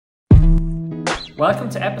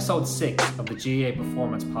Welcome to episode 6 of the GA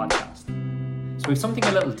Performance Podcast. So we have something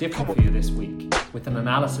a little different for you this week with an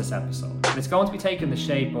analysis episode. It's going to be taking the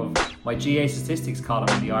shape of my GA statistics column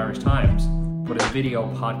in the Irish Times, but in video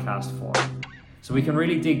podcast form. So we can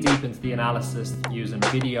really dig deep into the analysis using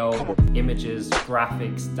video, images,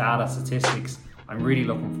 graphics, data, statistics. I'm really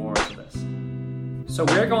looking forward to this. So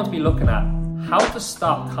we're going to be looking at how to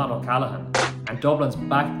stop Con O'Callaghan and Dublin's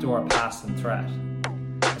backdoor passing threat.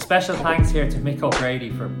 A special thanks here to Mick O'Grady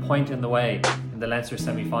for pointing the way in the Leinster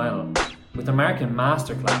semi-final with a marking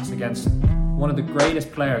masterclass against one of the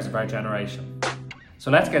greatest players of our generation.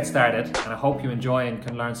 So let's get started, and I hope you enjoy and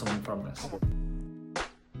can learn something from this.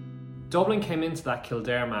 Dublin came into that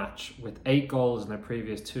Kildare match with 8 goals in their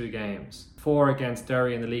previous 2 games. 4 against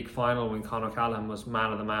Derry in the league final when Con O'Callaghan was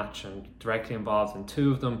man of the match and directly involved in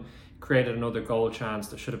 2 of them. Created another goal chance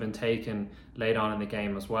that should have been taken late on in the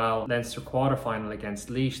game as well. Leinster quarter-final against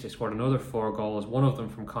Laois, they scored another 4 goals, one of them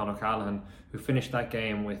from Con O'Callaghan, who finished that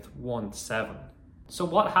game with 1-7. So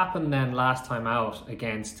what happened then last time out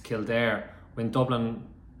against Kildare when Dublin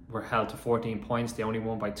were held to 14 points? They only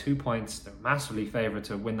won by 2 points. They're massively favoured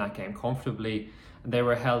to win that game comfortably, and they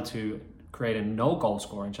were held to creating no goal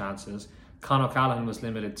scoring chances. Con O'Callaghan was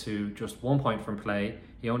limited to just 1 point from play.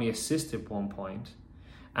 He only assisted 1 point.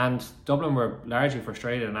 And Dublin were largely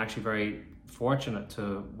frustrated and actually very fortunate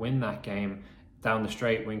to win that game down the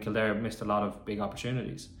straight when Kildare missed a lot of big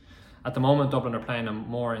opportunities. At the moment, Dublin are playing him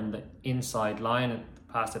more in the inside line. In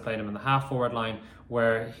the past, they played him in the half-forward line,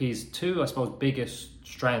 where his 2, I suppose, biggest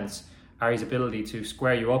strengths are his ability to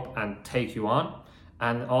square you up and take you on,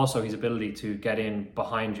 and also his ability to get in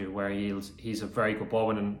behind you, where he's a very good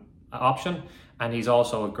ball-winning option, and he's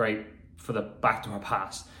also a great for the backdoor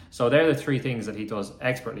pass. So they're the 3 things that he does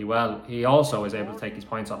expertly well. He also is able to take his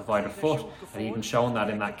points off of either foot, and even shown that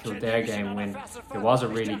in that Kildare game when there was a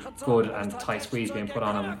really good and tight squeeze being put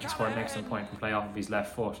on him. He scored an excellent point from play off of his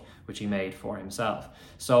left foot, which he made for himself.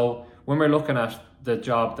 So when we're looking at the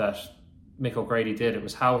job that Mick O'Grady did, it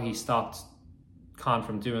was how he stopped Con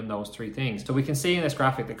from doing those 3 things. So we can see in this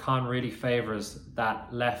graphic that Con really favours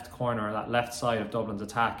that left corner, that left side of Dublin's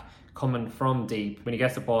attack, coming from deep. When he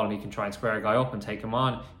gets the ball and he can try and square a guy up and take him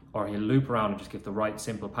on, or he'll loop around and just give the right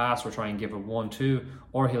simple pass, or try and give a 1-2,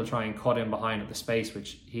 or he'll try and cut in behind at the space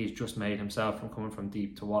which he's just made himself from coming from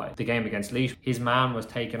deep to wide. The game against Laois, his man was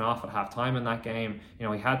taken off at half time in that game. You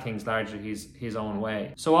know, he had things largely his own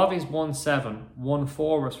way. So of his 1-7,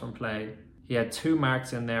 1-4 was from play. He had 2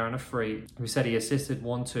 marks in there and a free. We said he assisted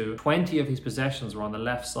 1-2. 20 of his possessions were on the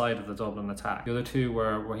left side of the Dublin attack. The other 2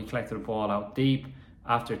 were where he collected a ball out deep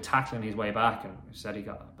after tackling his way back, and we said he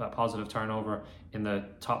got that positive turnover in the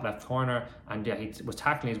top left corner, and yeah, he was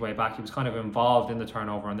tackling his way back. He was kind of involved in the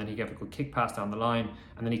turnover, and then he gave a good kick pass down the line,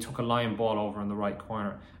 and then he took a line ball over in the right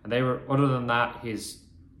corner. And they were, other than that, his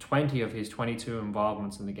 20 of his 22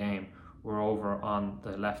 involvements in the game were over on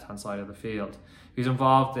the left hand side of the field. He was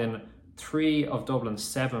involved in 3 of Dublin's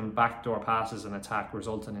 7 backdoor passes in attack,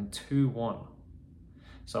 resulting in 2-1.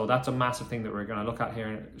 So that's a massive thing that we're going to look at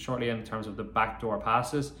here shortly in terms of the backdoor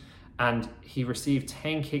passes. And he received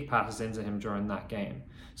 10 kick passes into him during that game.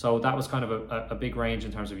 So that was kind of a big range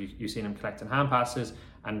in terms of you seen him collecting hand passes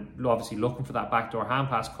and obviously looking for that backdoor hand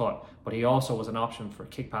pass cut. But he also was an option for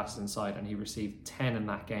kick passes inside, and he received 10 in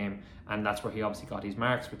that game. And that's where he obviously got his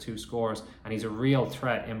marks with 2 scores. And he's a real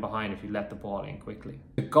threat in behind if you let the ball in quickly.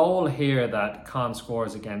 The goal here that Con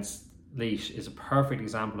scores against Laois is a perfect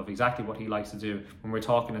example of exactly what he likes to do when we're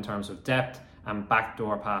talking in terms of depth and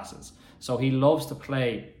backdoor passes. So he loves to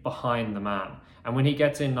play behind the man, and when he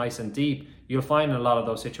gets in nice and deep, you'll find in a lot of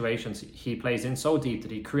those situations he plays in so deep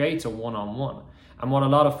that he creates a one-on-one. And what a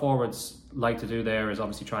lot of forwards like to do there is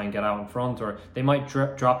obviously try and get out in front, or they might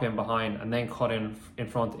drop in behind and then cut in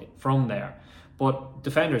front from there. But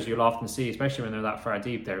defenders, you'll often see, especially when they're that far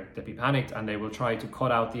deep, they'll be panicked and they will try to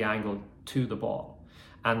cut out the angle to the ball.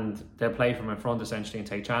 And they'll play from in front essentially and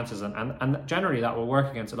take chances, and generally that will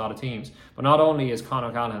work against a lot of teams. But not only is Con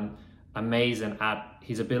O'Callaghan amazing at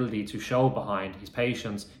his ability to show behind, his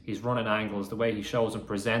patience, his running angles, the way he shows and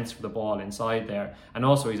presents for the ball inside there, and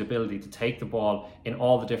also his ability to take the ball in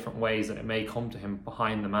all the different ways that it may come to him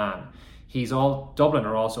behind the man. Dublin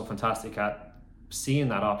are also fantastic at seeing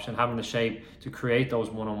that option, having the shape to create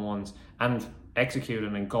those one-on-ones and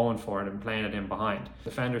executing and going for it and playing it in behind.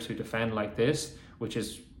 Defenders who defend like this, which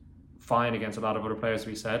is fine against a lot of other players,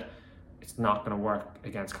 we said, it's not going to work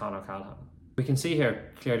against Con O'Callaghan. We can see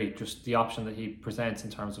here clearly just the option that he presents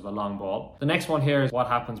in terms of a long ball. The next one here is what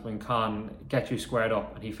happens when Con gets you squared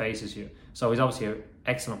up and he faces you. So he's obviously an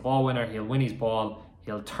excellent ball winner. He'll win his ball,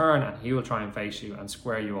 he'll turn and he will try and face you and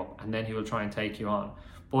square you up, and then he will try and take you on.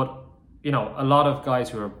 But a lot of guys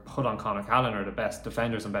who are put on Conor Callan are the best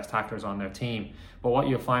defenders and best tacklers on their team. But what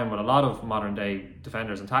you'll find with a lot of modern day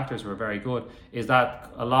defenders and tacklers who are very good is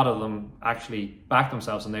that a lot of them actually back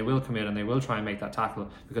themselves, and they will commit and they will try and make that tackle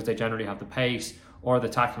because they generally have the pace or the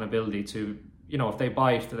tackling ability to, if they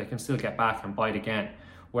bite, they can still get back and bite again.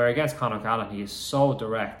 Where against Conor Callan, he is so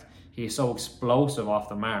direct, he is so explosive off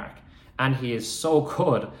the mark, and he is so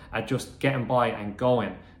good at just getting by and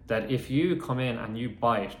going, that if you come in and you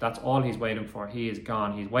bite, that's all he's waiting for. He is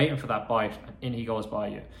gone. He's waiting for that bite, and in he goes by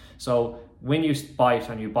you. So when you bite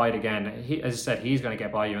and you bite again, as I said, he's going to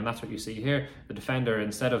get by you, and that's what you see here. The defender,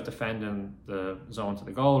 instead of defending the zone to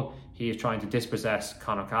the goal, he is trying to dispossess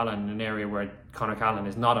Conor Callan in an area where Conor Callan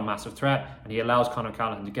is not a massive threat, and he allows Conor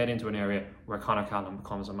Callan to get into an area where Conor Callan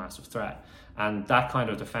becomes a massive threat. And that kind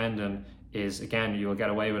of defending is, again, you'll get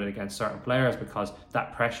away with it against certain players because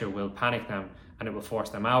that pressure will panic them and it will force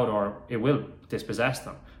them out, or it will dispossess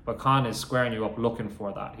them. But Con is squaring you up looking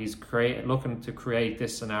for that. He's looking to create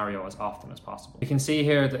this scenario as often as possible. You can see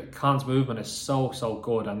here that Con's movement is so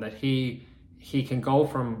good, and that he can go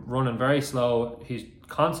from running very slow. He's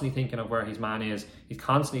constantly thinking of where his man is. He's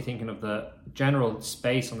constantly thinking of the general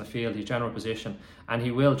space on the field, his general position, and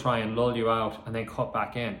he will try and lull you out and then cut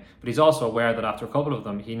back in. But he's also aware that after a couple of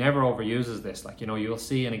them, he never overuses this. Like, you'll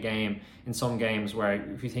see in some games where,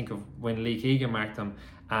 if you think of when Lee Keegan marked him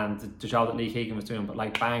and the job that Lee Keegan was doing, but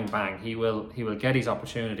like bang, bang, he will get his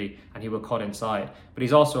opportunity and he will cut inside. But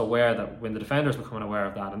he's also aware that when the defenders become aware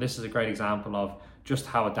of that, and this is a great example of just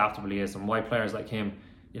how adaptable he is and why players like him,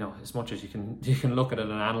 as much as you can look at it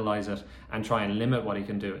and analyze it and try and limit what he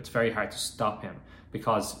can do, it's very hard to stop him,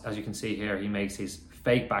 because as you can see here, he makes his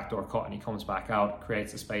fake backdoor cut and he comes back out,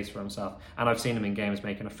 creates a space for himself. And I've seen him in games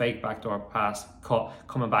making a fake backdoor pass, cut,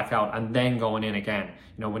 coming back out, and then going in again.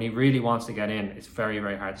 When he really wants to get in, it's very,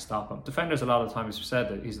 very hard to stop him. Defenders, a lot of the times, have said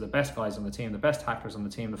that these are the best guys on the team, the best tacklers on the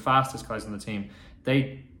team, the fastest guys on the team.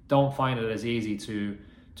 They don't find it as easy to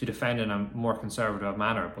defend in a more conservative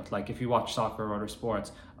manner. But like, if you watch soccer or other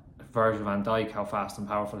sports, Virgil van Dijk, how fast and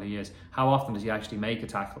powerful he is, how often does he actually make a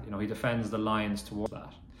tackle? He defends the lines towards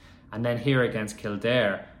that. And then here against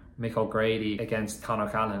Kildare, Mick O'Grady against Conor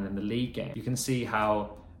Callan in the league game, you can see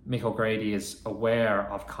how Mick O'Grady is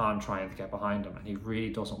aware of Con trying to get behind him, and he really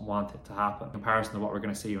doesn't want it to happen. In comparison to what we're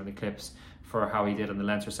going to see in the clips for how he did in the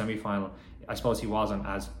Leinster semi-final, I suppose he wasn't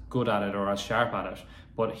as good at it or as sharp at it,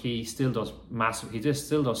 but he still does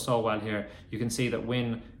still does so well here. You can see that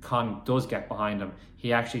when Con does get behind him,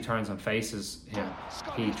 he actually turns and faces him.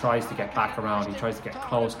 He tries to get back around, he tries to get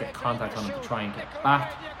close, get contact on him to try and get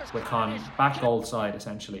back with Con, back goal side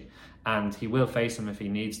essentially, and he will face him if he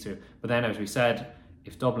needs to. But then, as we said,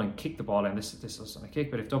 if Dublin kick the ball in, this isn't a kick,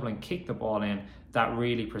 but if Dublin kick the ball in, that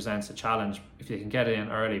really presents a challenge if they can get it in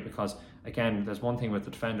early, because again, there's one thing with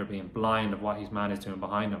the defender being blind of what his man is doing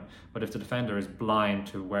behind him, but if the defender is blind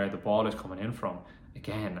to where the ball is coming in from,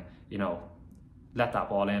 again, let that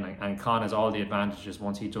ball in, and Con has all the advantages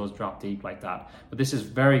once he does drop deep like that. But this is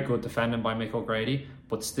very good defending by Mick O'Grady,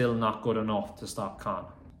 but still not good enough to stop Con.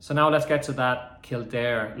 So now let's get to that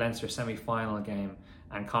Kildare Leinster semi-final game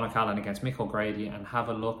and Conor Callan against Mick O'Grady, and have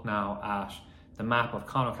a look now at the map of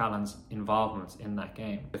Conor Callan's involvement in that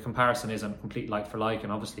game. The comparison isn't complete like for like,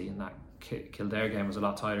 and obviously in that Kildare game was a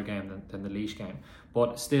lot tighter game than the Laois game,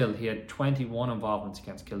 but still he had 21 involvements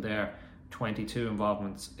against Kildare, 22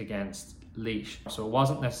 involvements against Laois. So it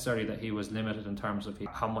wasn't necessarily that he was limited in terms of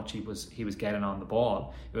how much he was getting on the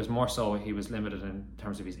ball. It was more so he was limited in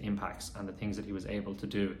terms of his impacts and the things that he was able to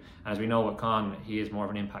do. And as we know with Con, he is more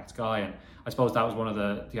of an impact guy, and I suppose that was one of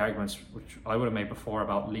the arguments which I would have made before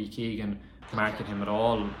about Lee Keegan marking him at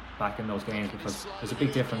all back in those games, because there's a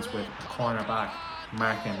big difference with a cornerback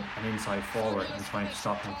marking an inside forward and trying to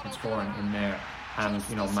stop him from scoring in there, and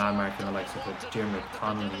man marking the likes of Diarmuid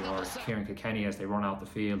Connolly or Kieran Kilkenny as they run out the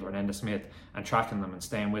field, or an Enda Smith, and tracking them and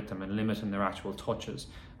staying with them and limiting their actual touches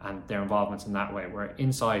and their involvements in that way. Where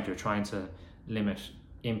inside you're trying to limit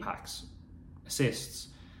impacts, assists,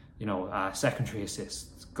 secondary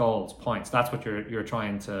assists, goals, points. That's what you're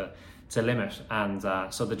trying to limit. And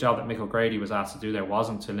so the job that Mick O'Grady was asked to do there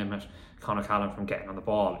wasn't to limit Conor Callan from getting on the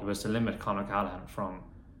ball, it was to limit Conor Callan from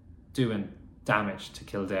doing damage to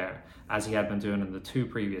Kildare, as he had been doing in the two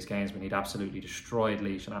previous games when he'd absolutely destroyed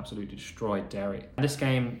Laois and absolutely destroyed Derry. In this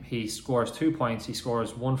game, he scores 2 points. He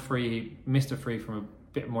scores one free. He missed a free from a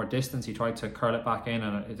bit more distance. He tried to curl it back in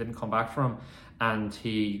and it didn't come back for him. And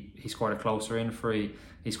he scored a closer in free.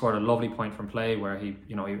 He scored a lovely point from play where he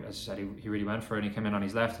as I said, he really went for it, and he came in on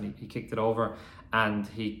his left and he kicked it over, and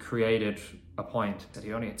he created a point. That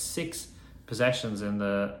he only had 6 possessions in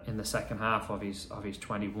the second half of his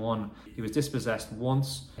 21. He was dispossessed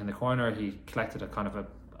once in the corner. He collected a kind of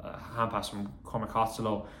a hand pass from Cormac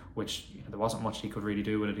Costello, which there wasn't much he could really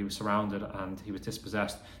do with it. He was surrounded and he was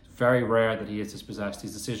dispossessed. It's very rare that he is dispossessed.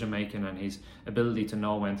 His decision making and his ability to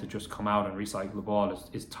know when to just come out and recycle the ball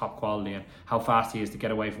is top quality, and how fast he is to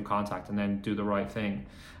get away from contact and then do the right thing.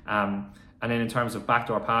 And then in terms of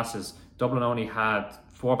backdoor passes, Dublin only had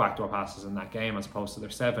 4 backdoor passes in that game as opposed to their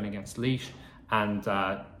 7 against Laois, and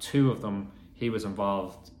 2 of them he was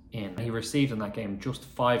involved in. He received in that game just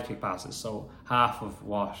 5 kick passes, so half of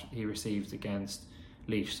what he received against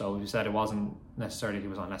Laois. So he said it wasn't necessarily he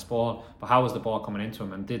was on less ball, but how was the ball coming into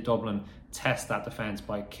him, and did Dublin test that defence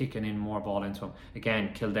by kicking in more ball into him?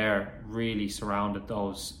 Again, Kildare really surrounded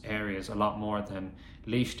those areas a lot more than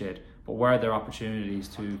Laois did, but were there opportunities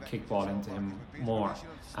to kick ball into him more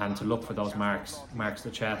and to look for those marks to the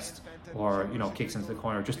chest, or kicks into the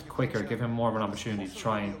corner just quicker, give him more of an opportunity to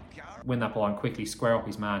try and win that ball and quickly square up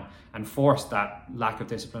his man and force that lack of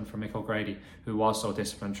discipline from Mick O'Grady, who was so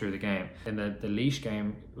disciplined through the game. In the Laois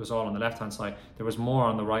game, it was all on the left hand side. There was more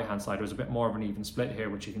on the right hand side. There was a bit more of an even split here,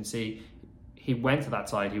 which you can see. He went to that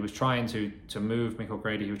side. He was trying to move Mick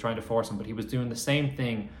O'Grady. He was trying to force him, but he was doing the same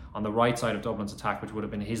thing on the right side of Dublin's attack, which would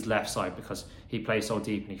have been his left side, because he plays so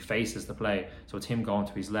deep and he faces the play. So it's him going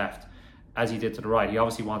to his left, as he did to the right. He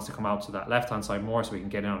obviously wants to come out to that left-hand side more so he can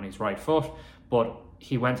get in on his right foot, but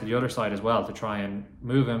he went to the other side as well to try and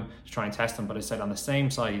move him, to try and test him. But I said on the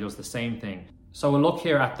same side, he does the same thing. So we'll look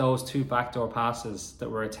here at those 2 backdoor passes that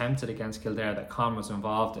were attempted against Kildare that Con was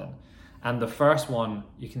involved in. And the first one,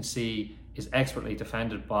 you can see, is expertly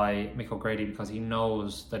defended by Mick O'Grady because he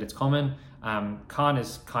knows that it's coming. Con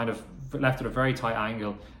is kind of left at a very tight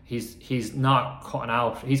angle. He's not cutting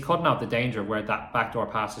out. He's cutting out the danger where that backdoor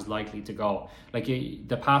pass is likely to go. Like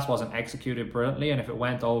the pass wasn't executed brilliantly, and if it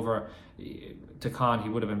went over to Con, he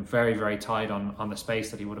would have been very, very tight on the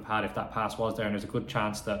space that he would have had if that pass was there. And there's a good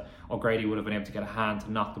chance that O'Grady would have been able to get a hand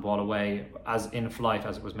to knock the ball away as in flight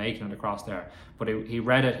as it was making it across there. But he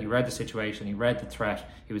read it. He read the situation. He read the threat.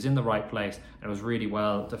 He was in the right place, and it was really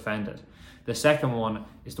well defended. The second one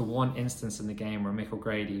is the one instance in the game where Mick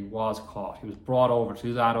O'Grady was caught. He was brought over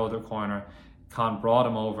to that other corner. Con brought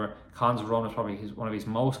him over. Con's run is probably one of his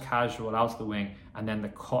most casual out to the wing, and then the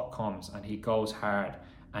cut comes and he goes hard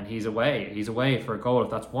and he's away. He's away for a goal. If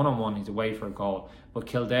that's 1-on-1, he's away for a goal. But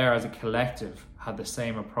Kildare as a collective had the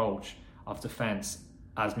same approach of defence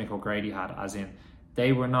as Mick O'Grady had, as in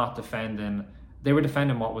they were not defending. They were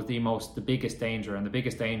defending what was the biggest danger, and the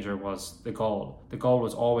biggest danger was the goal. The goal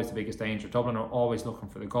was always the biggest danger. Dublin are always looking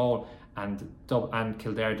for the goal, and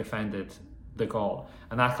Kildare defended the goal.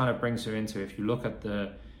 And that kind of brings you into, if you look at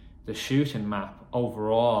the shooting map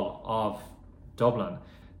overall of Dublin,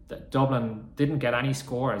 that Dublin didn't get any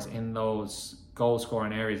scores in those goal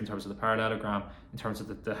scoring areas in terms of the parallelogram, in terms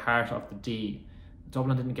of the heart of the D.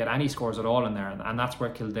 Dublin didn't get any scores at all in there, and that's where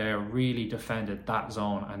Kildare really defended that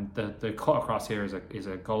zone. And the cut across here is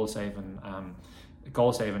a goal saving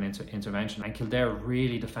intervention, and Kildare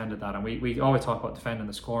really defended that. And we always talk about defending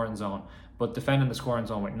the scoring zone, but defending the scoring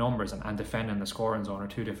zone with numbers and defending the scoring zone are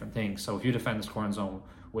two different things. So if you defend the scoring zone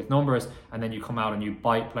with numbers and then you come out and you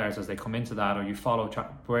bite players as they come into that, or you follow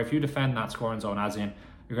where if you defend that scoring zone, as in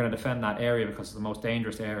you're going to defend that area because it's the most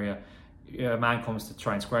dangerous area, a man comes to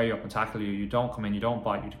try and square you up and tackle you, you don't come in, you don't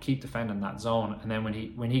bite, you keep defending that zone, and then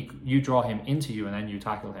when you draw him into you and then you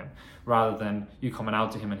tackle him, rather than you coming out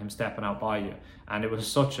to him and him stepping out by you. And it was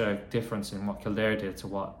such a difference in what Kildare did to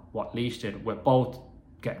what Laois did, with both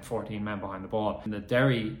getting 14 men behind the ball. In the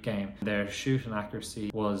Derry game, their shooting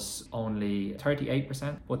accuracy was only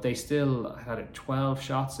 38%, but they still had 12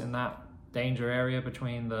 shots in that danger area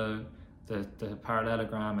between the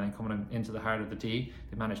parallelogram and then coming into the heart of the D.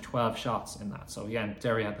 They managed 12 shots in that. So again,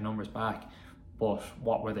 Derry had the numbers back, but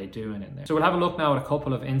what were they doing in there? So we'll have a look now at a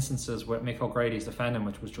couple of instances where Mick O'Grady's defending,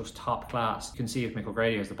 which was just top class. You can see if Mick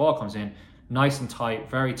O'Grady, as the ball comes in, nice and tight,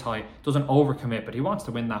 very tight, doesn't overcommit, but he wants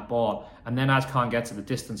to win that ball. And then as Con gets it, the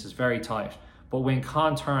distance is very tight. But when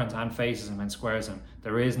Con turns and faces him and squares him,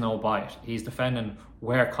 there is no bite. He's defending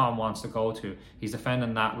where Con wants to go to. He's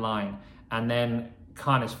defending that line. And then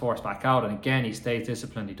Con is forced back out, and again he stays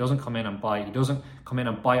disciplined. He doesn't come in and bite. He doesn't come in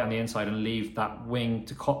and bite on the inside and leave that wing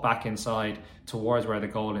to cut back inside towards where the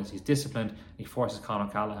goal is. He's disciplined. He forces Con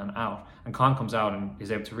O'Callaghan out, and Con comes out and is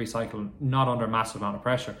able to recycle, not under a massive amount of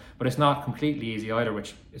pressure. But it's not completely easy either,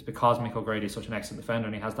 which is because Mick O'Grady is such an excellent defender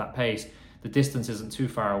and he has that pace. The distance isn't too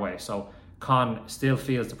far away, so Con still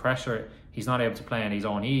feels the pressure. He's not able to play on his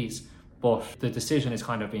own ease, but the decision is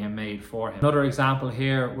kind of being made for him. Another example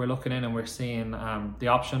here, we're looking in and we're seeing the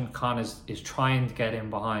option. Con is trying to get in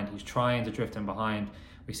behind. He's trying to drift in behind.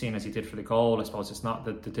 We've seen as he did for the goal. I suppose it's not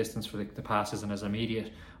the distance for the pass isn't as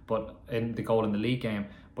immediate, but in the goal in the league game.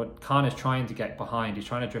 But Con is trying to get behind. He's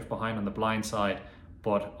trying to drift behind on the blind side,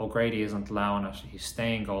 but O'Grady isn't allowing it. He's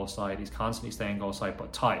staying goal side. He's constantly staying goal side,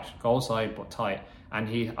 but tight. Goal side, but tight. And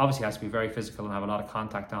he obviously has to be very physical and have a lot of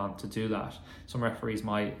contact on to do that. Some referees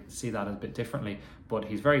might see that a bit differently, but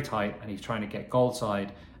he's very tight and he's trying to get goal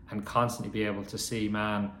side and constantly be able to see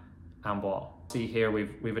man and ball. See here,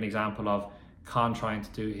 we've an example of Con trying to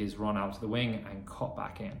do his run out to the wing and cut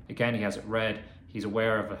back in. Again, he has it read. He's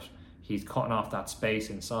aware of it. He's cutting off that space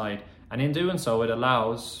inside. And in doing so, it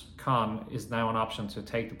allows Con is now an option to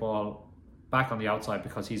take the ball back on the outside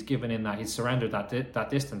because he's given in that, he's surrendered that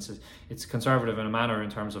distance. It's conservative in a manner in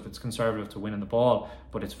terms of it's conservative to winning the ball,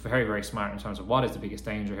 but it's very, very smart in terms of what is the biggest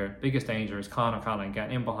danger here. Biggest danger is Con O'Callaghan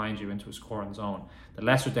getting in behind you into a scoring zone. The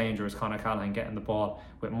lesser danger is Con O'Callaghan getting the ball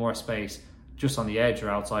with more space just on the edge or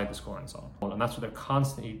outside the scoring zone. And that's what they're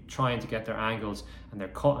constantly trying to get their angles, and they're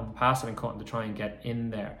cutting, passing and cutting to try and get in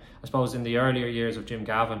there. I suppose in the earlier years of Jim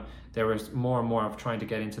Gavin, there was more and more of trying to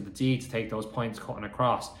get into the D to take those points cutting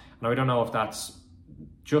across. And I don't know if that's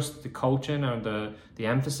just the coaching or the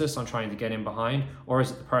emphasis on trying to get in behind, or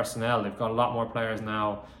is it the personnel? They've got a lot more players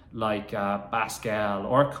now like Pascal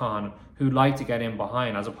or Con who like to get in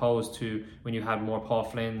behind, as opposed to when you had more Paul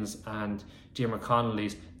Flynn's and Jim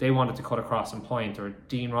O'Connelly's. They wanted to cut across and point, or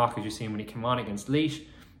Dean Rock, as you seen when he came on against Laois,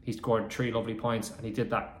 he scored 3 lovely points and he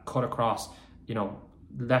did that cut across,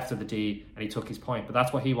 left of the D, and he took his point. But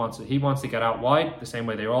that's what he wants. He wants to get out wide the same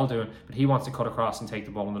way they're all doing, but he wants to cut across and take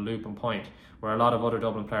the ball in the loop and point, where a lot of other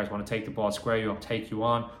Dublin players want to take the ball, square you up, take you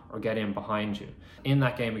on, or get in behind you. In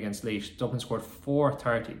that game against Laois, Dublin scored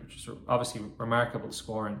 430, which is obviously remarkable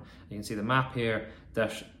scoring. You can see the map here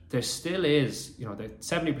that there still is, the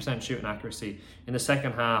 70% shooting accuracy. In the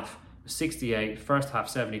second half, 68, first half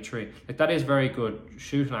 73. That is very good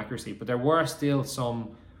shooting accuracy, but there were still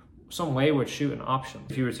some wayward shooting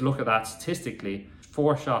options. If you were to look at that statistically,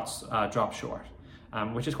 4 shots dropped short,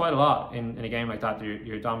 which is quite a lot in a game like that.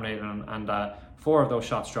 You're dominating, and 4 of those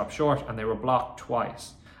shots dropped short, and they were blocked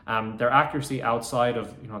twice. Their accuracy outside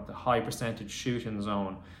of the high percentage shooting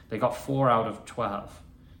zone, they got 4 out of 12.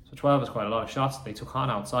 So 12 is quite a lot of shots they took on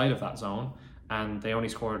outside of that zone, and they only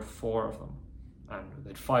scored 4 of them. And they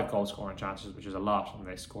had 5 goal scoring chances, which is a lot, and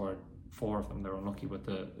they scored 4 of them. They're unlucky with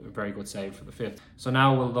a very good save for the 5th. So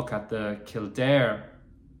now we'll look at the Kildare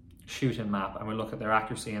shooting map, and we'll look at their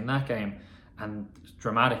accuracy in that game, and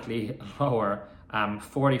dramatically lower,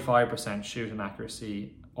 45% shooting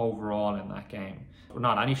accuracy overall in that game.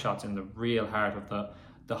 Not any shots in the real heart of the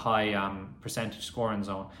high percentage scoring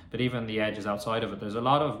zone, but even the edges outside of it, there's a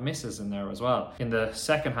lot of misses in there as well. In the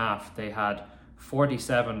second half, they had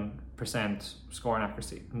 47% scoring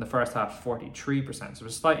accuracy. In the first half, 43%. So a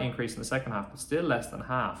slight increase in the second half, but still less than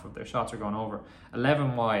half of their shots are going over.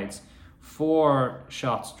 11 wides, 4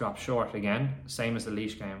 shots dropped short again, same as the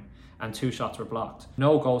Laois game, and 2 shots were blocked.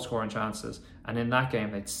 No goal scoring chances, and in that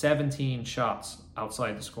game, they had 17 shots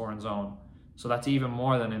outside the scoring zone. So that's even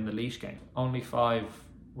more than in the Laois game. Only 5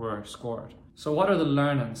 were scored. So what are the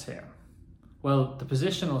learnings here? Well, the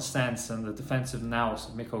positional sense and the defensive nous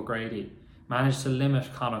of Mick O'Grady managed to limit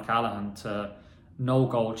Con O'Callaghan to no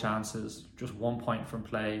goal chances, just 1 point from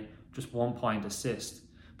play, just 1 point assist.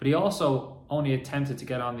 But he also only attempted to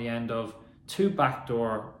get on the end of 2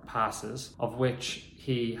 backdoor passes, of which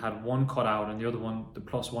he had 1 cut out and the other one, the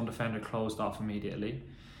 +1 defender, closed off immediately.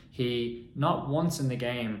 He, not once in the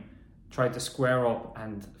game, tried to square up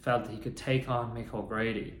and felt that he could take on Mick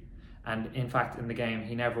O'Grady. And in fact, in the game,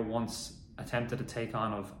 he never once attempted to take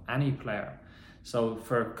on of any player. So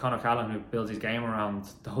for Con O'Callaghan, who builds his game around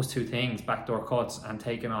those 2 things, backdoor cuts and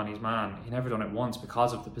taking on his man, he never done it once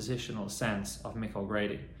because of the positional sense of Mick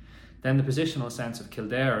O'Grady. Then the positional sense of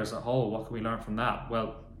Kildare as a whole, what can we learn from that?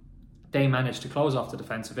 Well, they managed to close off the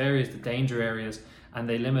defensive areas, the danger areas, and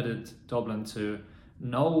they limited Dublin to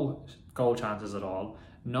no goal chances at all,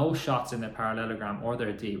 no shots in their parallelogram or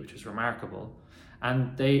their D, which is remarkable.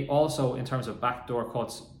 And they also, in terms of backdoor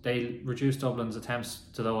cuts, they reduced Dublin's attempts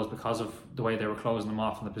to those because of the way they were closing them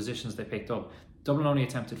off and the positions they picked up. Dublin only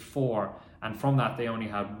attempted 4, and from that they only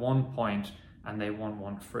had 1 point and they won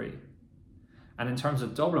 1 free. And in terms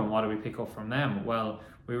of Dublin, what do we pick up from them? Well,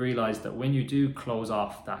 we realised that when you do close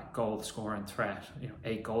off that goal scoring threat,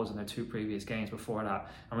 8 goals in their 2 previous games before that,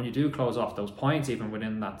 and when you do close off those points even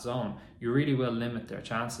within that zone, you really will limit their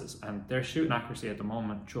chances, and their shooting accuracy at the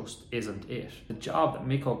moment just isn't it. The job that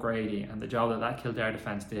Mick O'Grady and the job that Kildare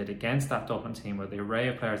defence did against that Dublin team, with the array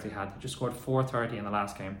of players they had, they just scored 430 in the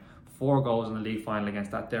last game, 4 goals in the league final against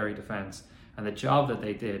that Derry defence, and the job that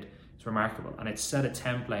they did is remarkable, and it's set a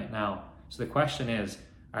template now. So the question is,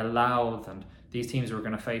 are Louth and these teams who are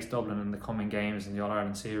going to face Dublin in the coming games in the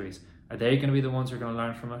All-Ireland series, are they going to be the ones who are going to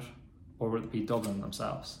learn from it? Or will it be Dublin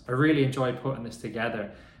themselves? I really enjoyed putting this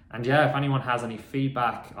together. And yeah, if anyone has any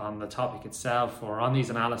feedback on the topic itself or on these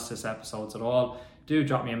analysis episodes at all, do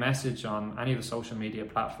drop me a message on any of the social media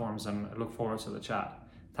platforms, and I look forward to the chat.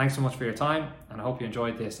 Thanks so much for your time, and I hope you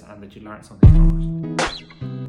enjoyed this and that you learned something from it.